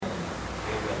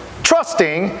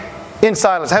trusting in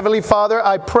silence. Heavenly Father,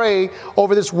 I pray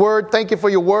over this word. Thank you for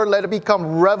your word. Let it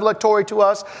become revelatory to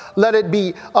us. Let it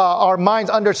be our minds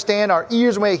understand, our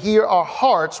ears may hear, our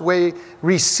hearts may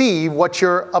receive what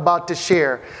you're about to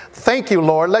share. Thank you,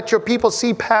 Lord. Let your people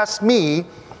see past me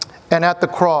and at the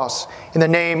cross. In the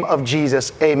name of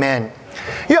Jesus, amen.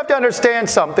 You have to understand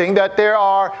something, that there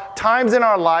are times in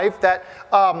our life that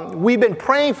we've been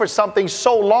praying for something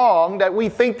so long that we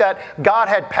think that God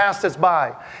had passed us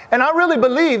by. And I really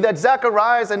believe that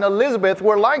Zacharias and Elizabeth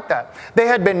were like that. They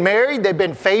had been married, they'd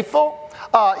been faithful.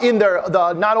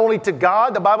 Not only to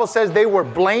God, the Bible says they were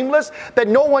blameless, that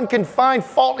no one can find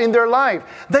fault in their life.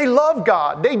 They loved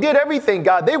God. They did everything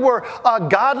God. They were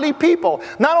godly people.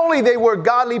 Not only they were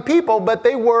godly people, but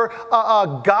they were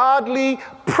godly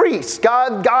priests,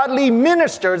 godly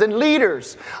ministers and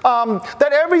leaders.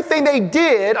 That everything they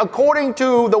did according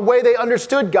to the way they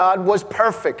understood God was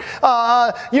perfect.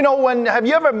 Have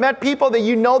you ever met people that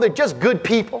you know they're just good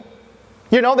people?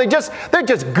 You know, they're just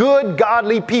good,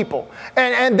 godly people.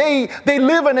 And they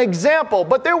live an example.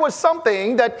 But there was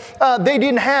something that they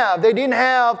didn't have. They didn't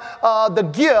have the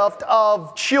gift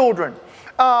of children.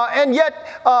 And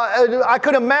yet, I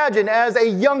could imagine as a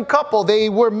young couple, they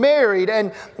were married,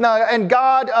 and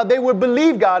God, they would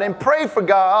believe God and pray for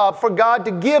God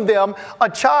to give them a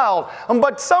child.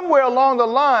 But somewhere along the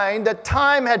line, the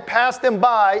time had passed them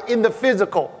by in the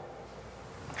physical.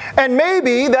 And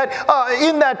maybe that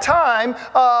in that time,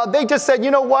 they just said, you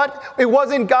know what? It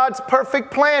wasn't God's perfect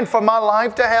plan for my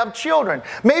life to have children.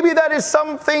 Maybe that is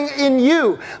something in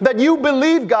you, that you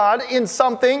believe God in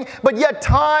something, but yet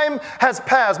time has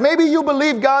passed. Maybe you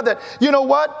believe God that, you know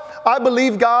what? I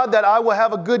believe God that I will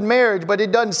have a good marriage, but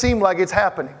it doesn't seem like it's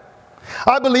happening.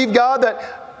 I believe God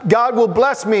that God will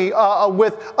bless me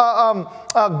with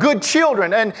good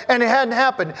children, and it hadn't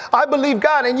happened. I believe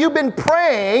God, and you've been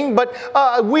praying,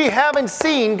 but we haven't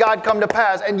seen God come to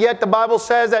pass. And yet the Bible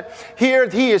says that here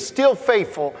He is still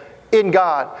faithful in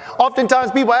God.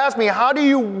 Oftentimes people ask me, how do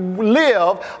you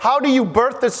live? How do you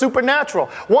birth the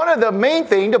supernatural? One of the main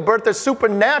things to birth the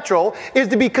supernatural is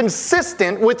to be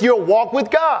consistent with your walk with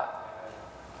God.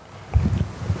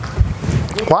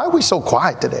 Why are we so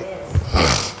quiet today?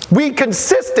 Be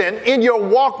consistent in your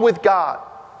walk with God.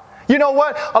 You know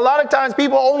what? A lot of times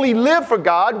people only live for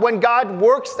God when God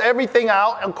works everything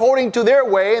out according to their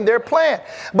way and their plan.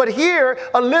 But here,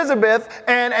 Elizabeth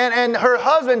and her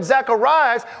husband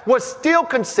Zacharias was still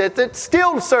consistent,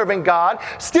 still serving God,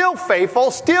 still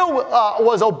faithful, still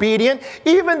was obedient,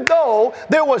 even though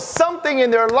there was something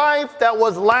in their life that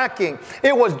was lacking.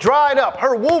 It was dried up.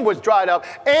 Her womb was dried up.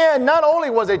 And not only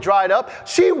was it dried up,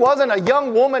 she wasn't a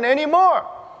young woman anymore.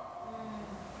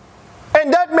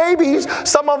 And that may be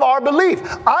some of our belief.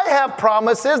 I have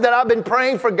promises that I've been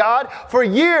praying for God for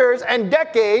years and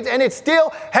decades, and it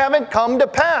still haven't come to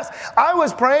pass. I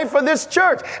was praying for this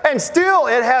church, and still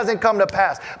it hasn't come to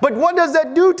pass. But what does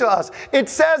that do to us? It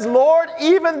says, Lord,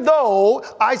 even though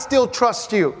I still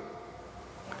trust you.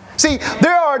 See,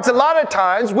 there are a lot of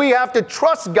times we have to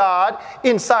trust God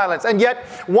in silence, and yet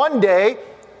one day,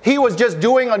 He was just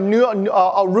doing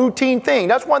a routine thing.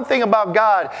 That's one thing about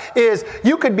God, is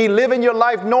you could be living your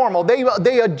life normal.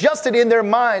 They adjusted in their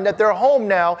mind that their home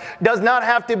now does not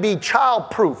have to be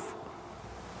child-proof.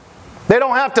 They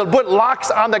don't have to put locks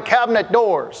on the cabinet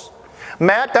doors.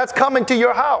 Matt, that's coming to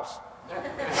your house.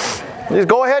 Just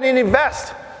go ahead and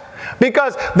invest.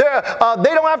 Because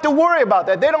they don't have to worry about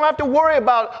that. They don't have to worry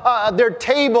about their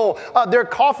table, their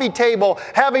coffee table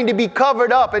having to be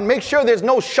covered up and make sure there's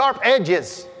no sharp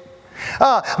edges.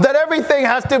 That everything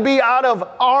has to be out of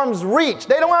arm's reach.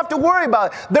 They don't have to worry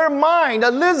about it. Their mind,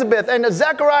 Elizabeth and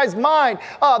Zachariah's mind,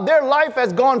 their life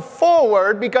has gone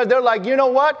forward because they're like, you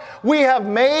know what? We have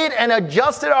made and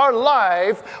adjusted our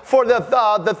life for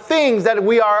the things that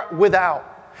we are without.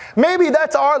 Maybe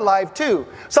that's our life too.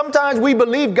 Sometimes we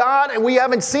believe God and we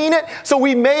haven't seen it, so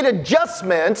we made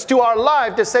adjustments to our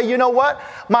life to say, you know what?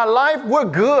 My life, we're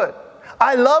good.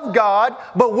 I love God,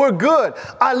 but we're good.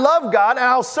 I love God and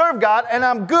I'll serve God and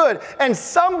I'm good. And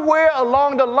somewhere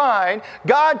along the line,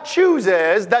 God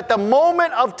chooses that the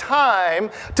moment of time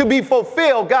to be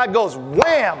fulfilled, God goes,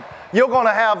 wham! You're going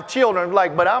to have children.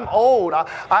 Like, but I'm old.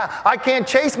 I can't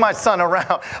chase my son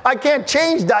around. I can't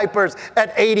change diapers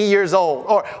at 80 years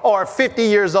old or 50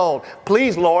 years old.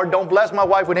 Please, Lord, don't bless my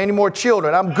wife with any more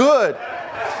children. I'm good.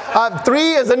 3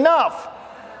 is enough.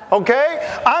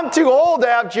 Okay? I'm too old to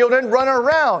have children running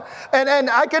around. And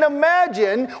I can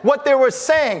imagine what they were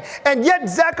saying. And yet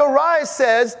Zacharias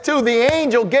says to the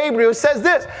angel Gabriel, says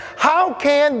this, how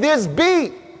can this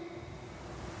be?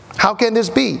 How can this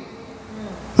be?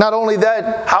 Not only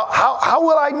that, how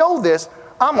will I know this?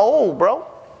 I'm old, bro.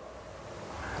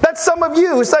 That's some of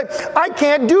you. It's like, I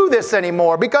can't do this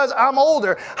anymore because I'm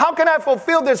older. How can I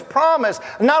fulfill this promise?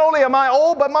 Not only am I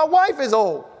old, but my wife is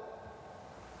old.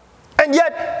 And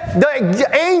yet, the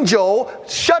angel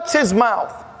shuts his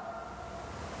mouth.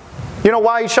 You know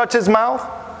why he shuts his mouth?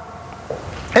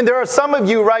 And there are some of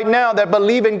you right now that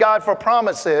believe in God for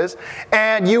promises,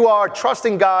 and you are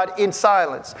trusting God in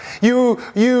silence.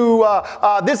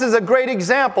 This is a great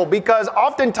example, because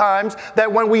oftentimes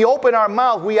that when we open our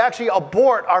mouth, we actually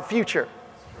abort our future.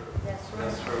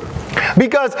 That's true.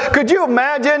 Because could you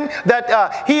imagine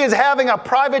that he is having a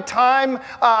private time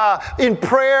in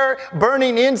prayer,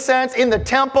 burning incense in the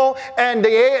temple, and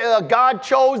God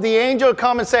chose the angel to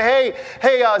come and say,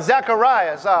 hey,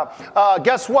 Zacharias,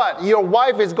 guess what? Your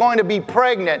wife is going to be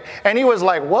pregnant. And he was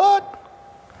like, what?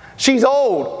 She's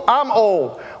old. I'm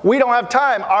old. We don't have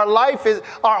time.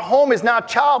 Our home is not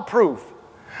childproof.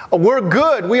 We're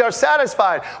good. We are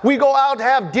satisfied. We go out to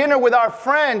have dinner with our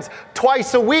friends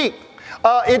twice a week.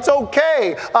 It's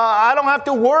okay. I don't have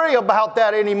to worry about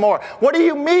that anymore. What do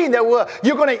you mean that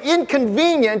you're going to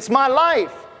inconvenience my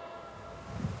life?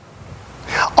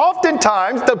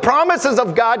 Oftentimes, the promises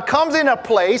of God comes in a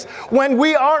place when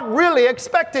we aren't really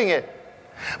expecting it.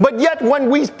 But yet, when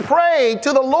we pray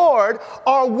to the Lord,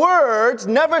 our words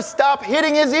never stop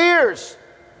hitting his ears.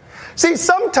 See,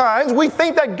 sometimes we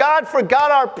think that God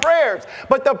forgot our prayers,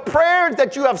 but the prayers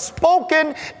that you have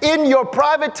spoken in your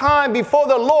private time before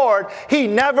the Lord, he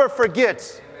never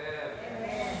forgets.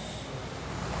 Amen.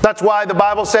 That's why the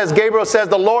Bible says, Gabriel says,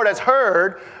 the Lord has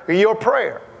heard your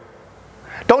prayer.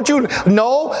 Don't you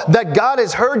know that God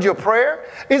has heard your prayer?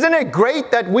 Isn't it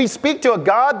great that we speak to a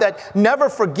God that never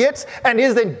forgets and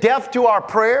isn't deaf to our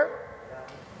prayer?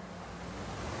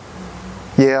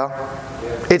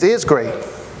 Yeah, it is great.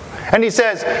 And he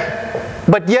says,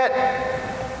 but yet,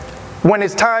 when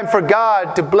it's time for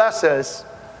God to bless us,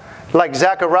 like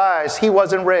Zacharias, he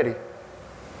wasn't ready.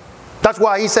 That's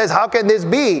why he says, how can this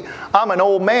be? I'm an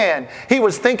old man. He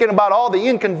was thinking about all the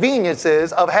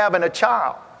inconveniences of having a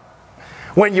child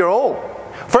when you're old.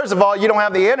 First of all, you don't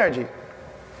have the energy.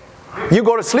 You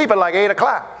go to sleep at like 8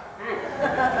 o'clock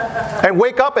and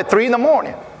wake up at 3 in the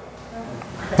morning.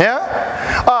 Yeah.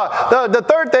 The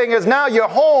third thing is now your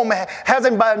home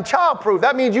hasn't been childproof.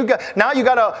 That means you got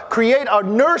to create a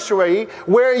nursery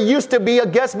where it used to be a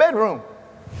guest bedroom.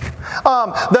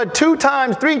 The 2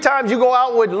 times, 3 times you go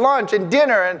out with lunch and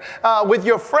dinner and with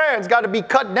your friends got to be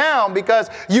cut down because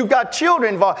you got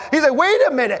children involved. He said, wait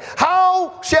a minute.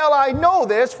 How shall I know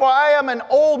this? For I am an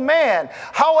old man.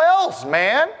 How else,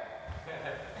 man?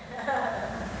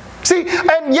 See,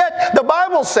 and yet the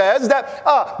Bible says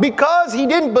that because he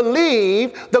didn't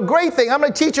believe, the great thing, I'm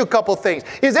going to teach you a couple things.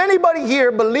 Is anybody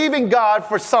here believing God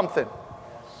for something?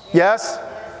 Yes?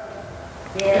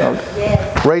 Yes.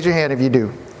 Yes. Raise your hand if you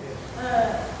do.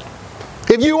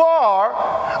 If you are,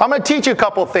 I'm going to teach you a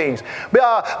couple things. There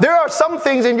are some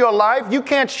things in your life you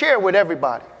can't share with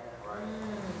everybody.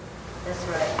 That's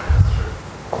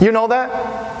right. You know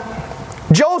that?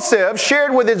 Joseph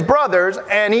shared with his brothers,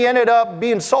 and he ended up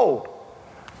being sold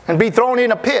and be thrown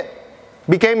in a pit,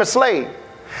 became a slave.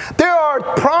 There are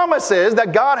promises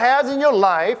that God has in your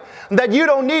life that you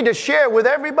don't need to share with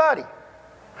everybody.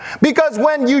 Because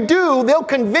when you do, they'll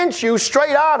convince you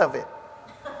straight out of it.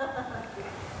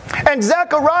 And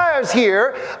Zacharias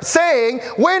here saying,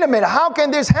 wait a minute, how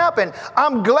can this happen?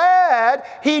 I'm glad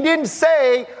he didn't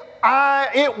say,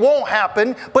 it won't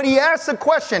happen, but he asks a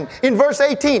question in verse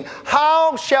 18,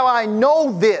 how shall I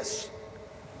know this?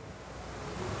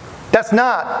 That's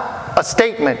not a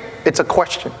statement, it's a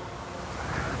question.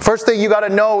 First thing you got to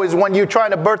know is when you're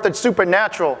trying to birth the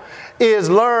supernatural is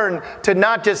learn to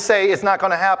not just say it's not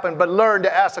going to happen, but learn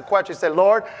to ask a question. Say,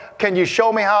 Lord, can you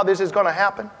show me how this is going to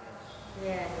happen?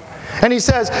 Yeah. And he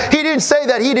says, he didn't say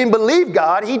that he didn't believe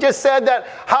God. He just said that,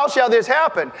 how shall this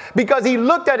happen? Because he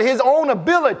looked at his own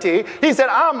ability. He said,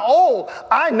 I'm old.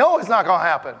 I know it's not going to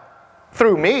happen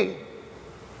through me.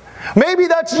 Maybe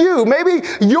that's you. Maybe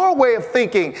your way of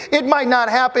thinking. It might not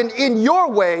happen in your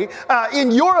way,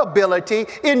 in your ability,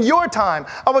 in your time.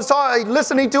 I was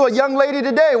listening to a young lady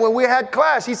today when we had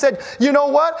class. She said, you know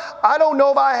what? I don't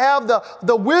know if I have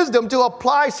the wisdom to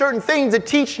apply certain things to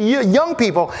teach young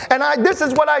people. And this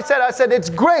is what I said. I said, it's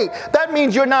great. That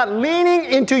means you're not leaning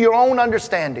into your own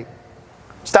understanding.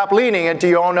 Stop leaning into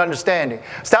your own understanding.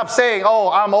 Stop saying, oh,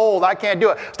 I'm old, I can't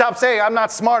do it. Stop saying I'm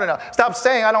not smart enough. Stop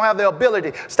saying I don't have the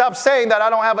ability. Stop saying that I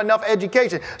don't have enough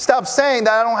education. Stop saying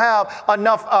that I don't have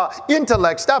enough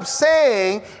intellect. Stop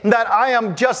saying that I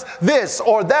am just this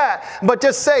or that. But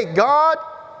just say, God,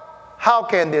 how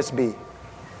can this be?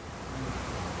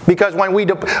 Because when we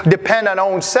depend on our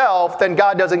own self, then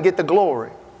God doesn't get the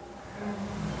glory.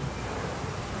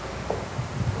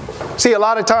 See, a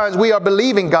lot of times we are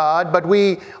believing God, but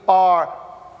we are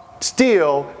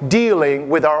still dealing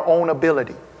with our own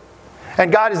ability.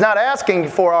 And God is not asking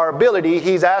for our ability.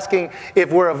 He's asking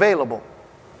if we're available.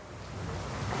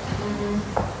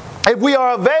 If we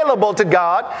are available to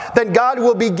God, then God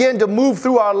will begin to move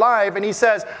through our life. And he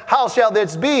says, how shall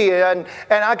this be? And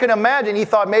I can imagine he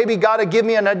thought maybe God would give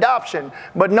me an adoption.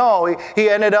 But no,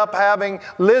 he ended up having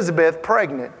Elizabeth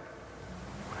pregnant.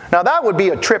 Now that would be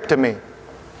a trip to me.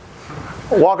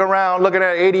 Walk around looking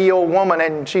at an 80-year-old woman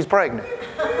and she's pregnant.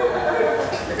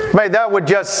 Man, that would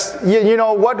just, you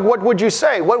know, what would you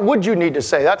say? What would you need to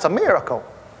say? That's a miracle.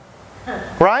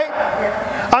 Right?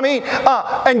 I mean,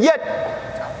 and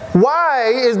yet, why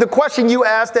is the question you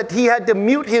asked that he had to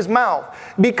mute his mouth?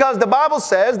 Because the Bible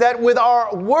says that with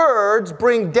our words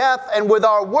bring death and with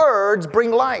our words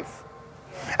bring life.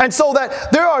 And so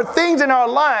that there are things in our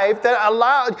life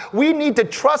that we need to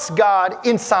trust God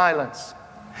in silence.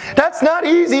 That's not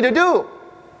easy to do.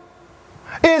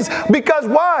 Is because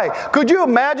why? Could you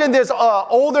imagine this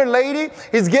older lady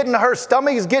her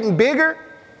stomach is getting bigger?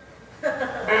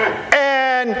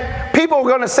 And people are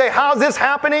going to say, how's this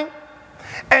happening?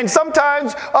 And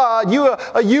sometimes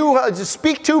you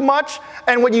speak too much,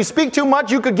 and when you speak too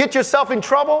much, you could get yourself in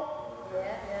trouble.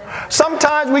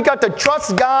 Sometimes we got to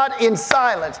trust God in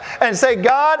silence and say,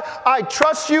 God, I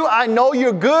trust you. I know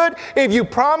you're good. If you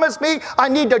promise me, I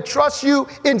need to trust you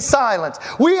in silence.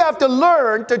 We have to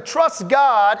learn to trust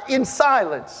God in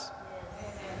silence.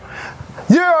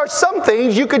 There are some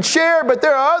things you could share, but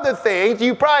there are other things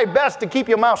you probably best to keep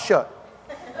your mouth shut.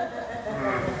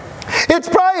 It's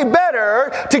probably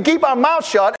better to keep our mouth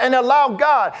shut and allow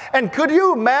God. And could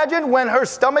you imagine when her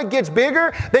stomach gets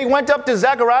bigger? They went up to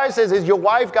Zechariah and says, has your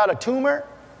wife got a tumor?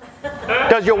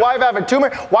 Does your wife have a tumor?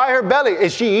 Why her belly?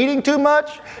 Is she eating too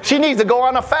much? She needs to go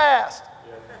on a fast.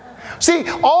 See,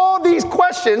 all these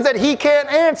questions that he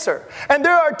can't answer. And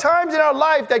there are times in our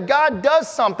life that God does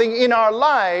something in our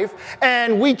life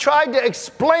and we try to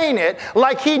explain it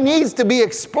like he needs to be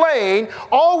explained.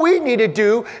 All we need to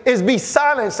do is be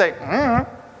silent and say,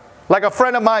 Like a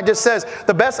friend of mine just says,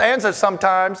 the best answer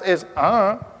sometimes is,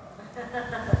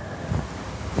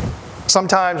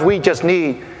 Sometimes we just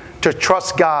need to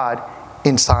trust God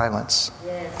in silence.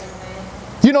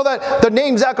 Yes. You know that the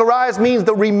name Zacharias means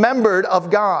the remembered of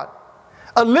God.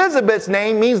 Elizabeth's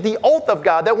name means the oath of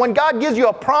God, that when God gives you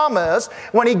a promise,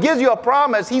 when he gives you a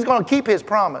promise, he's going to keep his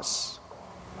promise.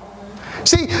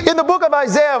 See, in the book of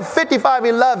Isaiah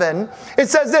 55:11, it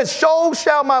says this, so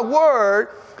shall my word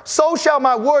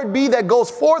be that goes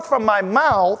forth from my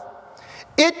mouth.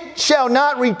 It shall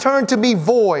not return to me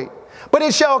void, but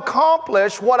it shall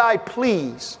accomplish what I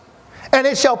please, and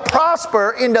it shall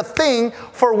prosper in the thing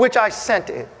for which I sent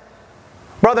it.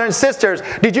 Brothers and sisters,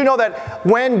 did you know that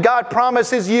when God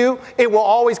promises you, it will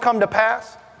always come to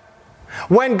pass?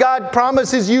 When God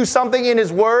promises you something in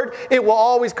his word, it will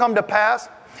always come to pass.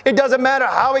 It doesn't matter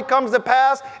how it comes to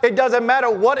pass. It doesn't matter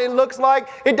what it looks like.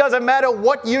 It doesn't matter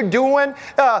what you're doing.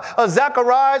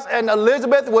 Zacharias and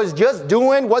Elizabeth was just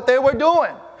doing what they were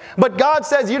doing. But God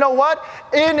says, you know what?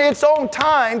 In its own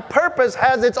time, purpose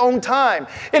has its own time.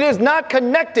 It is not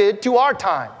connected to our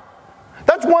time.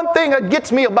 That's one thing that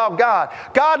gets me about God.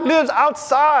 God lives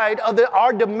outside of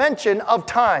our dimension of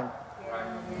time.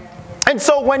 And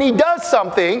so when he does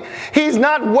something, he's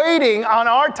not waiting on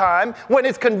our time when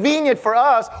it's convenient for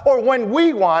us or when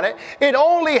we want it. It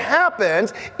only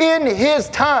happens in his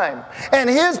time. And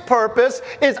his purpose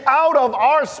is out of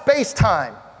our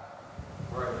space-time.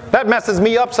 That messes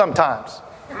me up sometimes.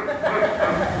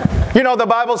 You know, the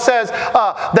Bible says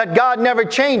that God never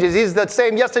changes. He's the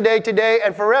same yesterday, today,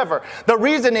 and forever. The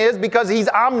reason is because he's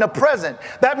omnipresent.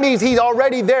 That means he's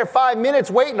already there 5 minutes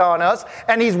waiting on us,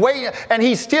 and he's waiting, and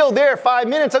he's still there 5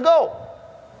 minutes ago.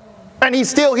 And he's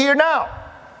still here now.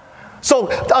 So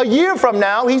a year from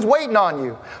now, he's waiting on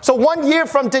you. So 1 year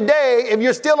from today, if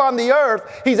you're still on the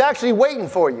earth, he's actually waiting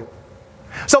for you.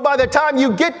 So by the time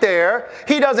you get there,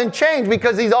 he doesn't change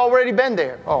because he's already been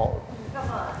there. Oh.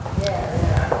 Come on. Yeah.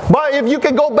 But if you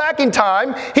can go back in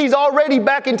time, he's already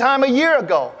back in time a year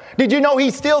ago. Did you know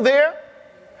he's still there?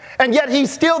 And yet he's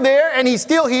still there, and he's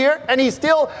still here, and he's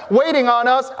still waiting on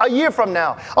us a year from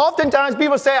now. Oftentimes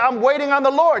people say, I'm waiting on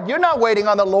the Lord. You're not waiting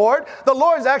on the Lord. The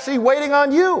Lord is actually waiting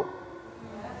on you.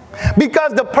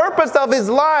 Because the purpose of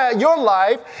your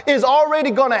life is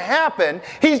already going to happen.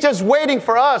 He's just waiting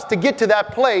for us to get to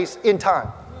that place in time.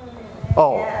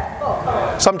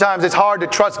 Oh. Sometimes it's hard to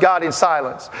trust God in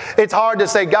silence. It's hard to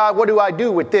say, God, what do I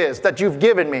do with this that you've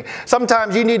given me?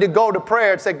 Sometimes you need to go to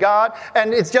prayer and say, God,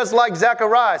 and it's just like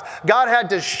Zacharias. God had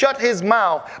to shut his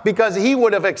mouth because he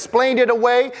would have explained it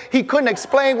away. He couldn't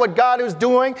explain what God was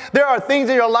doing. There are things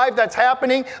in your life that's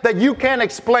happening that you can't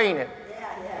explain it.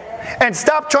 And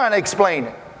stop trying to explain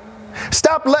it.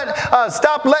 Stop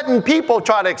letting people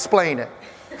try to explain it.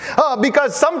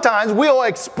 Because sometimes we'll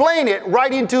explain it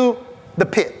right into the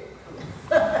pit.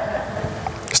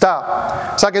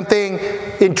 Stop. Second thing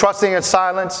in trusting in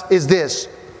silence is this.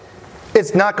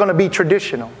 It's not going to be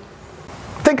traditional.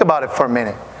 Think about it for a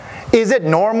minute. Is it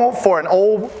normal for an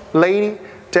old lady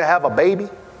to have a baby?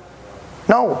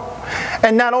 No.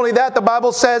 And not only that, the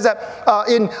Bible says that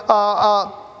in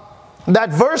that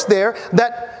verse there,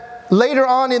 that later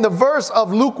on in the verse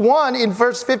of Luke 1 in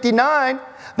verse 59,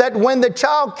 that when the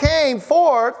child came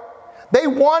forth, they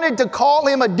wanted to call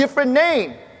him a different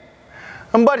name.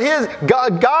 But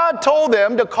God told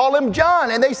them to call him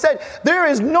John. And they said, there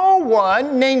is no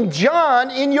one named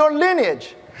John in your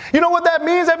lineage. You know what that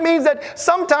means? That means that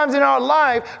sometimes in our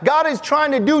life, God is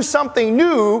trying to do something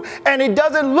new and it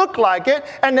doesn't look like it.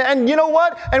 And you know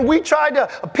what? And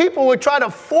people would try to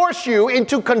force you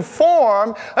into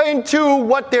conform into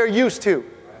what they're used to.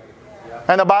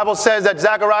 And the Bible says that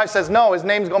Zacharias says, no, his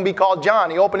name's going to be called John.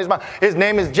 He opened his mouth. His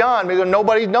name is John because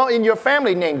nobody in your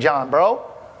family named John, bro.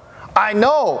 I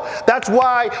know. That's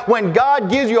why when God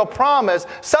gives you a promise,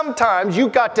 sometimes you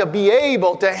got to be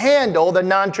able to handle the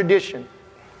non-tradition.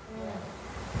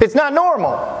 It's not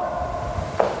normal.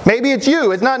 Maybe it's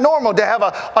you. It's not normal to have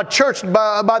a church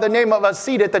by the name of a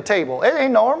seat at the table. It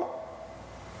ain't normal.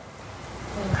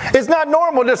 It's not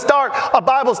normal to start a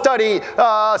Bible study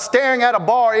staring at a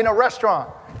bar in a restaurant.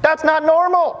 That's not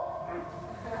normal.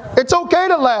 It's okay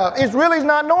to laugh. It really is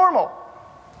not normal.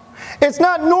 It's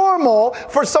not normal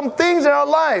for some things in our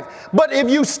life. But if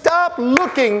you stop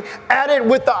looking at it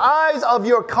with the eyes of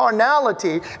your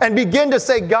carnality and begin to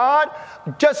say, God,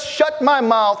 just shut my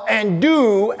mouth and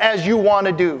do as you want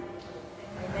to do.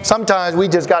 Sometimes we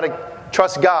just got to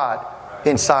trust God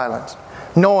in silence,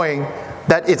 knowing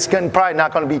that it's probably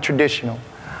not going to be traditional.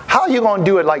 How are you going to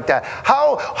do it like that?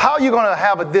 How are you going to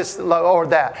have this or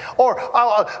that?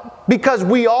 Because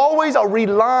we always are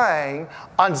relying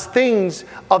on things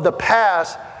of the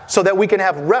past so that we can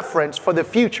have reference for the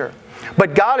future.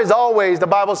 But God is always, the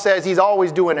Bible says, He's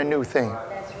always doing a new thing.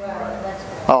 That's right.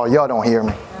 That's right. Oh, y'all don't hear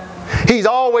me. He's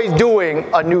always doing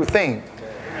a new thing.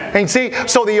 And see,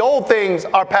 so the old things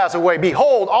are passed away.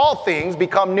 Behold, all things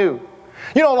become new.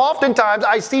 You know, oftentimes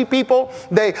I see people,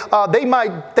 they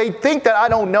think that I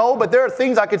don't know, but there are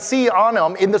things I could see on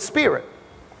them in the spirit.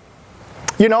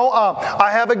 You know, I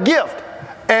have a gift,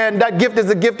 and that gift is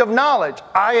the gift of knowledge.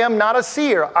 I am not a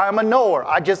seer. I am a knower.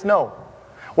 I just know.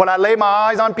 When I lay my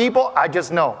eyes on people, I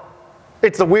just know.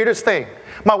 It's the weirdest thing.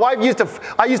 My wife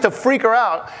I used to freak her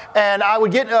out, and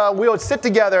we would sit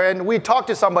together and we'd talk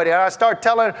to somebody, and I'd start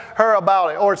telling her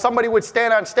about it. Or somebody would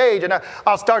stand on stage, and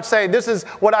I'll start saying, this is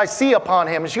what I see upon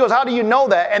him. And she goes, how do you know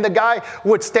that? And the guy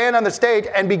would stand on the stage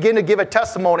and begin to give a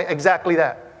testimony exactly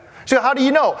that. She goes, how do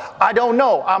you know? I don't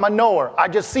know. I'm a knower. I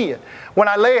just see it. When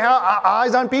I lay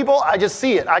eyes on people, I just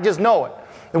see it. I just know it.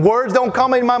 The words don't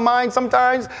come in my mind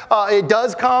sometimes. It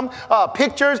does come,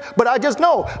 pictures, but I just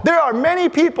know. There are many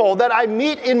people that I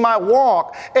meet in my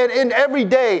walk and in every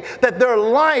day that their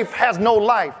life has no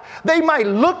life. They might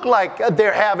look like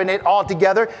they're having it all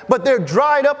together, but they're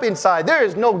dried up inside. There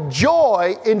is no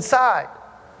joy inside.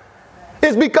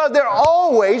 It's because they're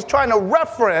always trying to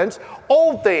reference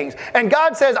old things. And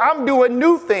God says, I'm doing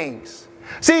new things.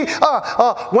 See,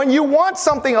 when you want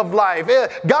something of life,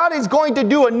 God is going to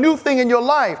do a new thing in your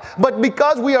life. But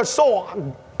because we are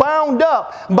so bound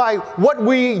up by what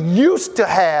we used to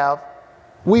have,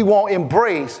 we won't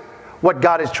embrace what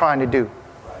God is trying to do.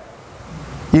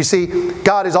 You see,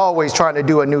 God is always trying to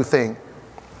do a new thing.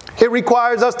 It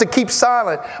requires us to keep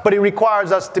silent, but it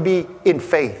requires us to be in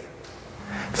faith.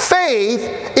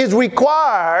 Faith is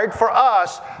required for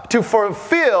us to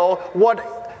fulfill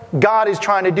what God is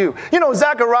trying to do. You know,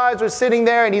 Zacharias was sitting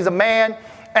there, and he's a man,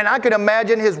 and I could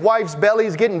imagine his wife's belly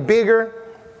is getting bigger.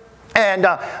 And,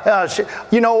 my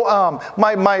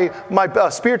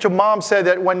spiritual mom said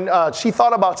that when she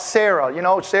thought about Sarah, you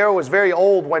know, Sarah was very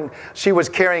old when she was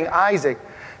carrying Isaac.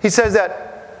 He says that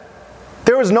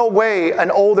there was no way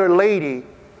an older lady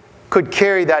could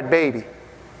carry that baby.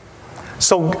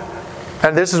 So,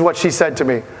 and this is what she said to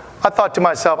me. I thought to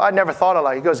myself, I never thought of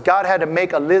it. He goes, God had to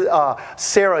make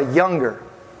Sarah younger.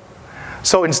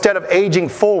 So instead of aging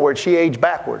forward, she aged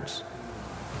backwards.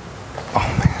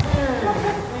 Oh,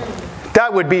 man.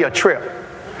 That would be a trip.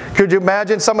 Could you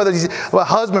imagine some of these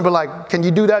husbands be like, can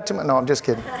you do that to me? No, I'm just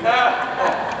kidding.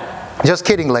 Just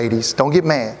kidding, ladies. Don't get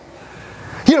mad.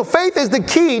 You know, faith is the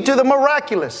key to the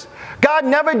miraculous. God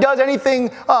never does anything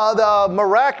the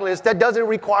miraculous that doesn't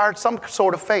require some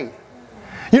sort of faith.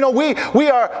 You know, we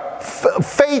are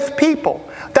faith people.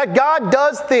 That God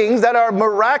does things that are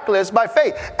miraculous by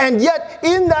faith. And yet,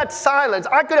 in that silence,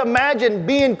 I could imagine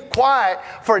being quiet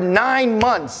for 9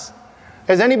 months.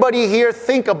 Does anybody here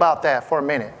think about that for a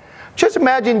minute? Just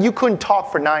imagine you couldn't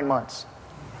talk for 9 months.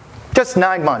 Just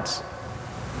 9 months.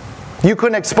 You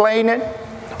couldn't explain it.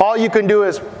 All you can do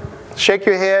is shake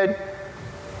your head,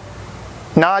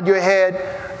 nod your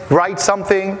head, write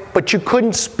something, but you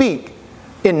couldn't speak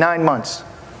in 9 months.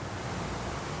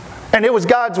 And it was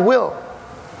God's will.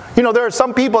 You know, there are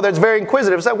some people that's very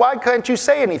inquisitive. Say, why can't you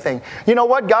say anything? You know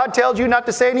what? God tells you not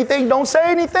to say anything. Don't say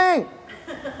anything.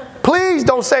 Please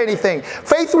don't say anything.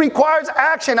 Faith requires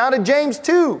action out of James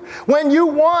 2. When you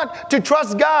want to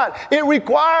trust God, it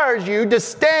requires you to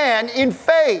stand in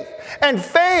faith. And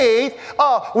faith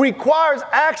requires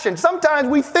action. Sometimes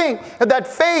we think that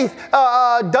faith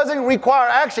doesn't require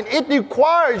action. It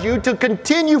requires you to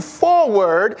continue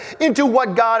forward into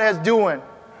what God has doing.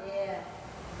 Yeah.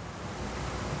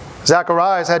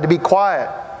 Zacharias had to be quiet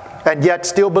and yet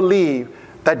still believe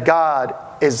that God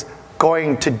is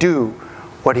going to do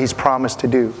what He's promised to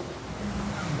do.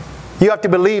 You have to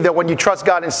believe that when you trust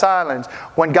God in silence,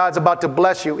 when God's about to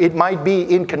bless you, it might be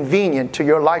inconvenient to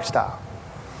your lifestyle.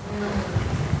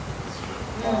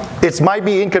 It might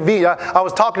be inconvenient. I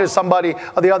was talking to somebody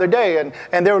the other day,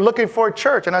 and they were looking for a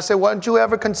church. And I said, why don't you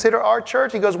ever consider our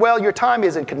church? He goes, well, your time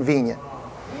isn't convenient.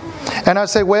 And I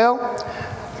said, well,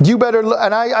 you better look.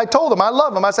 And I told him, I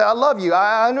love him. I said, I love you.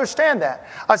 I understand that.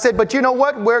 I said, but you know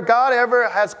what? Where God ever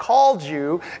has called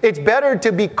you, it's better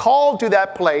to be called to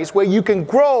that place where you can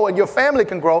grow and your family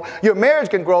can grow, your marriage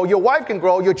can grow, your wife can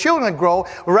grow, your children can grow,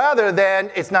 rather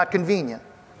than it's not convenient.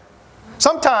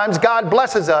 Sometimes God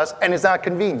blesses us and it's not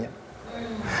convenient.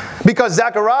 Because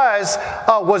Zacharias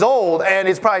was old and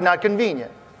it's probably not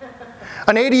convenient.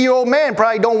 An 80-year-old man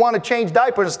probably don't want to change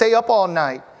diapers and stay up all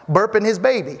night burping his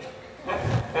baby.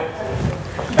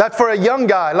 That's for a young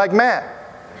guy like Matt.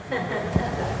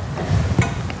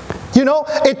 You know,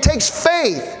 it takes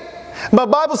faith. But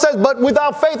the Bible says, but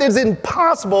without faith it's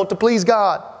impossible to please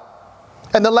God.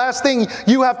 And the last thing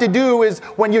you have to do is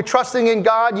when you're trusting in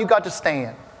God, you got to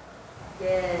stand.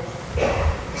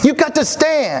 Yes. You got to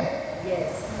stand.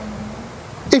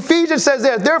 Yes. Ephesians says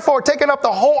there, therefore taking up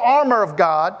the whole armor of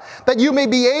God, that you may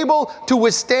be able to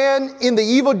withstand in the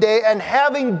evil day, and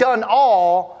having done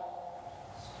all,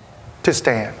 to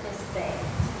stand.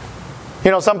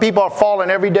 You know, some people are falling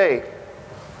every day.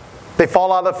 They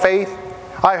fall out of faith.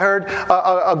 I heard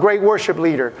a great worship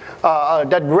leader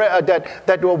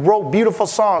that wrote beautiful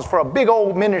songs for a big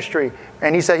old ministry,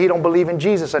 and he said he don't believe in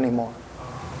Jesus anymore.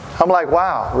 I'm like,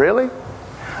 wow, really?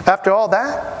 After all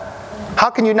that? How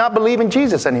can you not believe in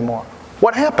Jesus anymore?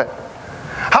 What happened?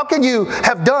 How can you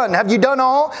have you done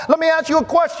all? Let me ask you a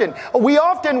question. We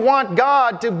often want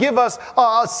God to give us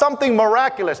something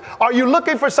miraculous. Are you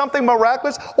looking for something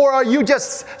miraculous, or are you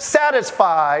just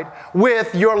satisfied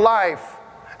with your life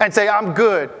and say, I'm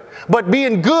good? But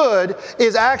being good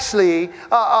is actually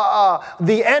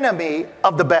the enemy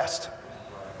of the best.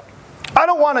 I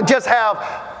don't want to just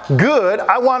have good,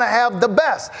 I want to have the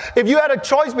best. If you had a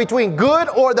choice between good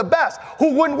or the best,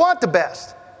 who wouldn't want the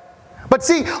best? But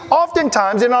see,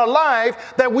 oftentimes in our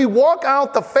life that we walk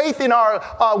out the faith in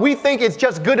we think it's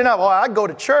just good enough. Oh, I go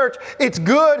to church, it's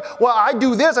good. Well, I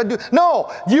do this, I do.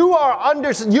 No, you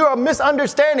are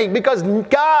misunderstanding, because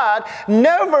God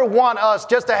never wants us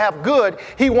just to have good.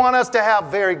 He wants us to have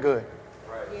very good.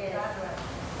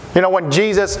 You know,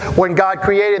 when God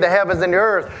created the heavens and the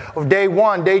earth, of day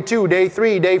 1, day 2, day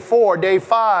 3, day 4, day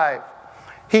 5,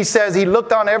 He says He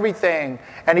looked on everything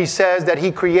and He says that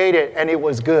He created and it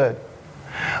was good.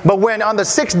 But when on the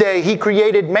 6th day He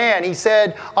created man, He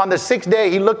said on the 6th day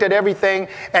He looked at everything,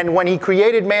 and when He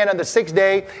created man on the 6th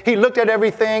day, He looked at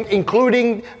everything,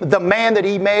 including the man that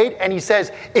He made, and He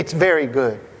says it's very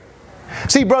good.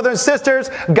 See, brothers and sisters,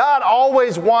 God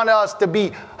always wants us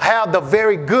to have the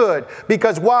very good,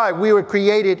 because why? We were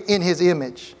created in His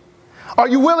image. Are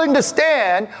you willing to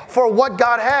stand for what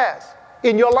God has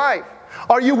in your life?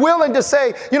 Are you willing to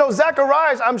say, you know,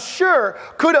 Zacharias, I'm sure,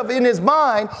 could have in his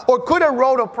mind or could have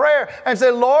wrote a prayer and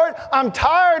said, Lord, I'm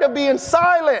tired of being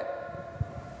silent.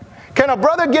 Can a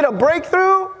brother get a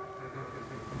breakthrough?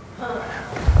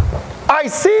 I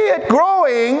see it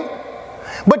growing.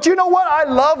 But you know what? I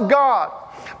love God,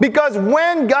 because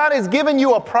when God has given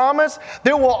you a promise,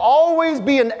 there will always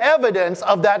be an evidence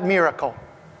of that miracle.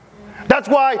 That's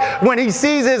why when he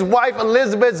sees his wife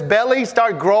Elizabeth's belly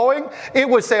start growing, it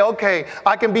would say, okay,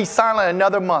 I can be silent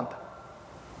another month.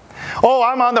 Oh,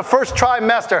 I'm on the first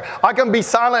trimester. I can be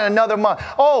silent another month.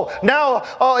 Oh, now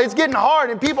it's getting hard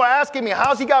and people are asking me,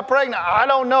 how's he got pregnant? I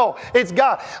don't know. It's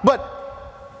God. But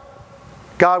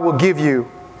God will give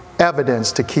you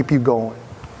evidence to keep you going.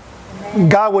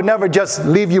 God will never just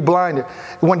leave you blinded.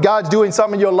 When God's doing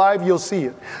something in your life, you'll see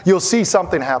it. You'll see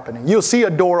something happening. You'll see a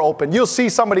door open. You'll see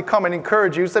somebody come and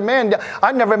encourage you. You say, man,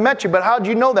 I never met you, but how'd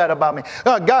you know that about me?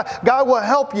 God will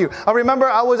help you. I remember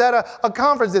I was at a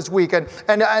conference this week, and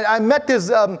I met this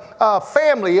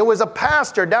family. It was a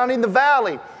pastor down in the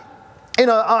valley in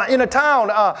a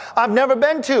town I've never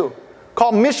been to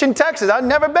called Mission, Texas. I've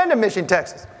never been to Mission,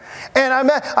 Texas. And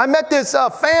I met this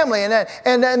family,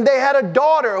 and then they had a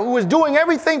daughter who was doing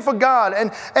everything for God,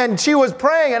 and she was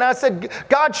praying, and I said,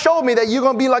 God showed me that you're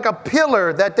going to be like a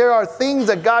pillar, that there are things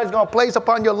that God is going to place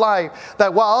upon your life,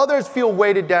 that while others feel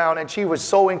weighted down. And she was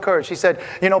so encouraged. She said,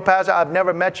 you know, Pastor, I've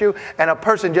never met you, and a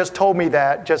person just told me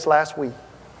that just last week.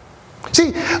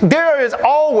 See, there is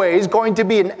always going to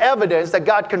be an evidence that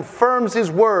God confirms His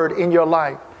word in your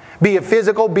life. Be it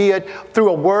physical, be it through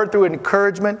a word, through an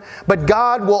encouragement. But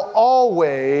God will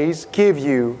always give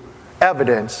you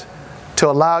evidence to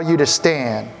allow you to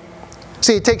stand.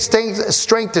 See, it takes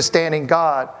strength to stand in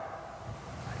God.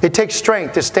 It takes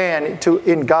strength to stand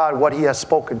in God what He has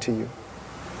spoken to you.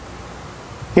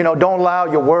 You know, don't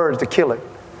allow your words to kill it.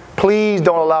 Please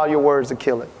don't allow your words to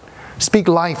kill it. Speak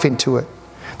life into it.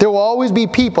 There will always be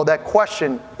people that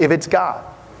question if it's God.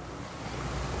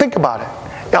 Think about it.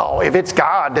 Oh, if it's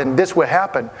God, then this would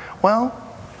happen. Well,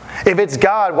 if it's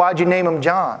God, why'd you name him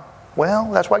John? Well,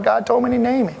 that's what God told me to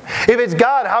name him. If it's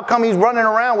God, how come he's running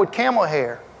around with camel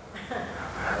hair?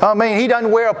 I mean, he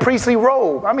doesn't wear a priestly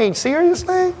robe. I mean,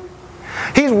 seriously?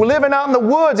 He's living out in the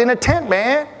woods in a tent,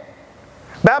 man.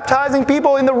 Baptizing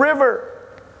people in the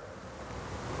river.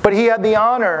 But he had the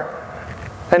honor.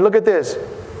 And look at this.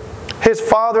 His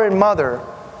father and mother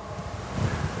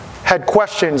had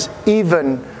questions,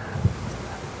 even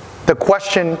the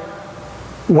question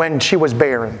when she was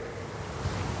barren.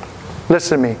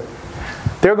 Listen to me.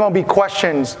 There are going to be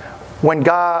questions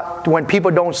when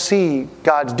people don't see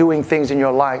God's doing things in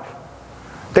your life.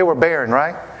 They were barren,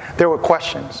 right? There were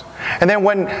questions. And then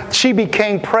when she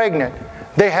became pregnant,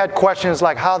 they had questions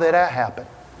like, how did that happen?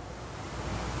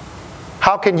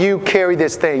 How can you carry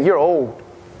this thing? You're old.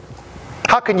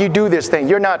 How can you do this thing?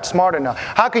 You're not smart enough.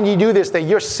 How can you do this thing?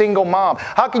 You're a single mom.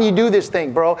 How can you do this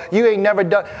thing, bro? You ain't never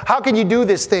done. How can you do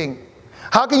this thing?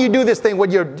 How can you do this thing when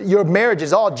your marriage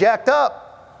is all jacked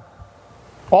up?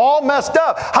 All messed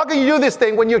up. How can you do this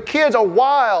thing when your kids are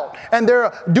wild and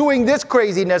they're doing this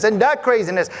craziness and that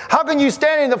craziness? How can you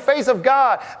stand in the face of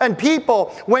God and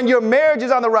people when your marriage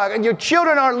is on the rock and your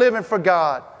children aren't living for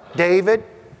God? David,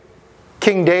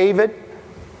 King David.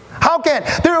 How can?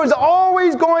 There is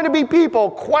always going to be people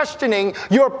questioning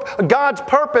God's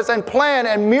purpose and plan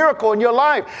and miracle in your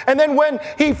life. And then when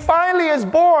he finally is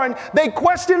born, they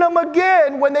question him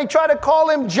again when they try to call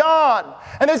him John.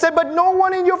 And they say, but no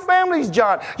one in your family is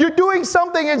John. You're doing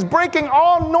something that's breaking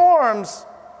all norms.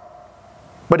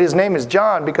 But his name is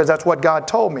John because that's what God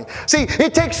told me. See,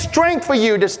 it takes strength for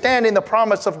you to stand in the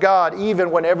promise of God even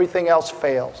when everything else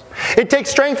fails. It takes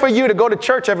strength for you to go to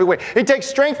church every week. It takes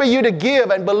strength for you to give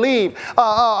and believe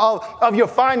of your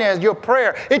finance, your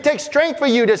prayer. It takes strength for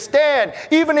you to stand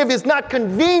even if it's not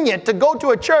convenient to go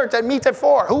to a church that meets at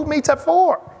 4. Who meets at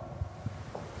 4?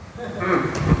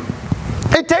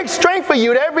 It takes strength for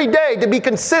you every day to be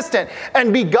consistent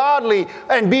and be godly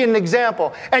and be an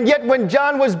example. And yet when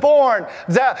John was born,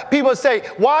 people say,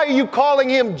 why are you calling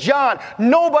him John?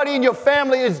 Nobody in your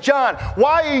family is John.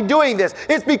 Why are you doing this?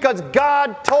 It's because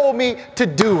God told me to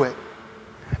do it.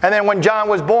 And then when John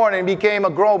was born and became a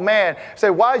grown man, say,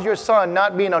 why is your son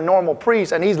not being a normal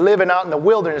priest and he's living out in the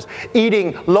wilderness,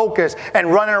 eating locusts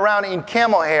and running around in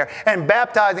camel hair and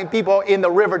baptizing people in the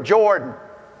River Jordan?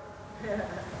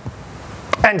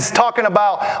 And talking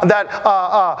about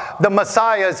that the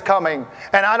Messiah is coming,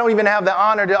 and I don't even have the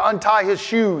honor to untie his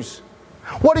shoes.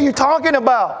 What are you talking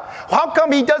about? How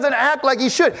come he doesn't act like he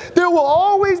should? There will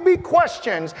always be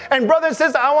questions. And brothers and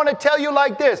sisters, I want to tell you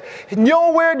like this.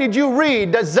 Nowhere did you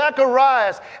read that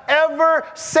Zacharias ever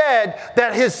said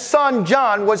that his son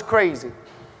John was crazy.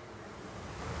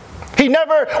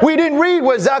 We didn't read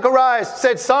where Zacharias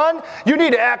said, son, you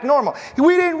need to act normal.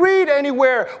 We didn't read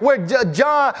anywhere where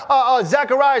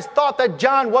Zacharias thought that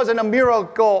John wasn't a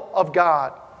miracle of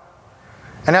God.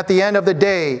 And at the end of the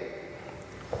day,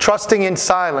 trusting in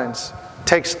silence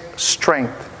takes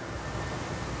strength.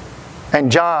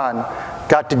 And John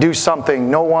got to do something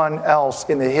no one else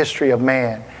in the history of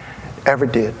man ever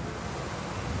did.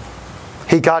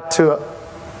 He got to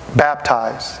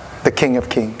baptize the King of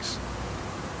Kings.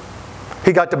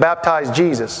 He got to baptize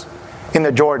Jesus in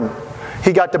the Jordan.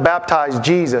 He got to baptize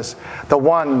Jesus, the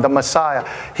one, the Messiah.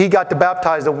 He got to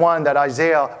baptize the one that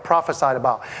Isaiah prophesied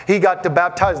about. He got to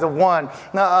baptize the one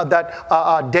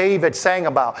that David sang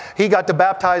about. He got to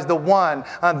baptize the one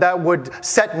that would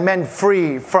set men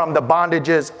free from the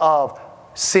bondages of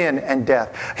sin and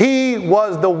death. He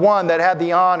was the one that had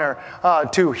the honor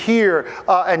to hear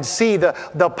and see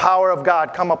the power of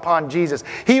God come upon Jesus.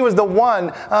 He was the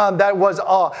one that was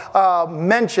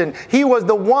mentioned. He was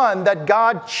the one that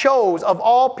God chose. Of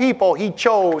all people, He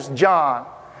chose John,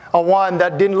 a one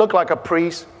that didn't look like a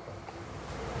priest,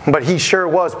 but he sure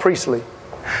was priestly.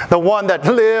 The one that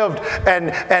lived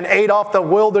and ate off the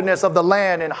wilderness of the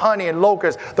land and honey and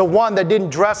locusts. The one that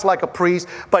didn't dress like a priest,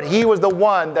 but he was the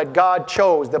one that God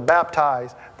chose to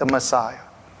baptize the Messiah.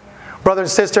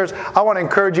 Brothers and sisters, I want to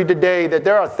encourage you today that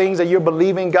there are things that you're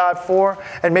believing God for,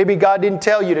 and maybe God didn't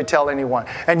tell you to tell anyone.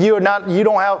 And you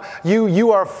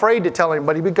are afraid to tell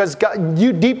anybody because God,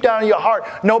 you deep down in your heart,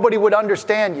 nobody would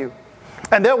understand you.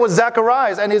 And there was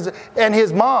Zacharias and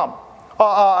his mom.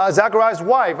 Zacharias'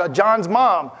 wife, John's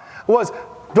mom,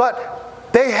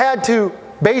 but they had to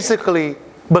basically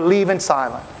believe in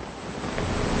silence.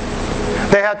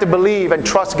 They had to believe and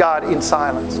trust God in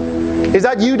silence. Is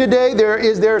that you today?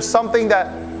 Is there something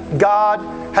that God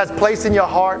has placed in your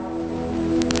heart?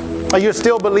 Are you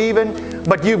still believing,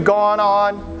 but you've gone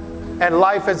on and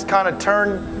life has kind of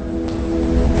turned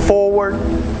forward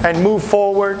and moved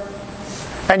forward,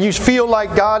 and you feel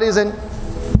like God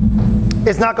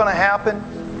it's not going to happen?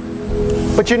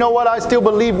 But you know what? I still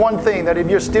believe one thing, that if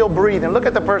you're still breathing, look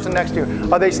at the person next to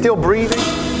you. Are they still breathing?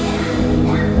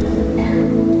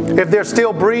 If they're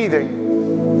still breathing,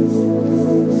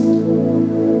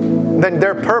 then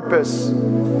their purpose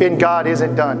in God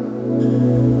isn't done.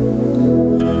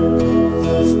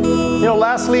 You know,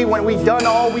 lastly, when we've done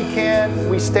all we can,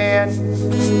 we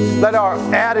stand. Let our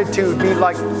attitude be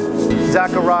like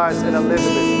Zacharias and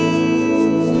Elizabeth.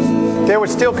 They were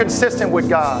still consistent with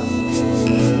God.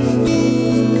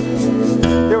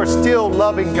 They were still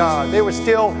loving God. They would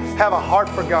still have a heart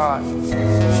for God.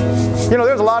 You know,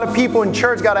 there's a lot of people in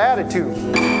church got an attitude.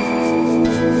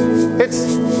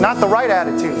 It's not the right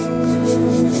attitude.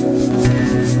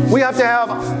 We have to have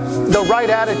the right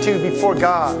attitude before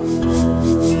God.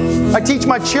 I teach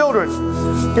my children,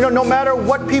 you know, no matter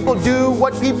what people do,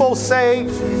 what people say,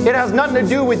 it has nothing to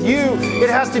do with you. It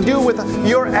has to do with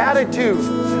your attitude,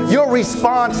 your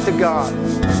response to God.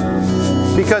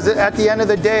 Because at the end of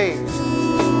the day,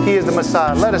 He is the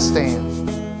Messiah. Let us stand.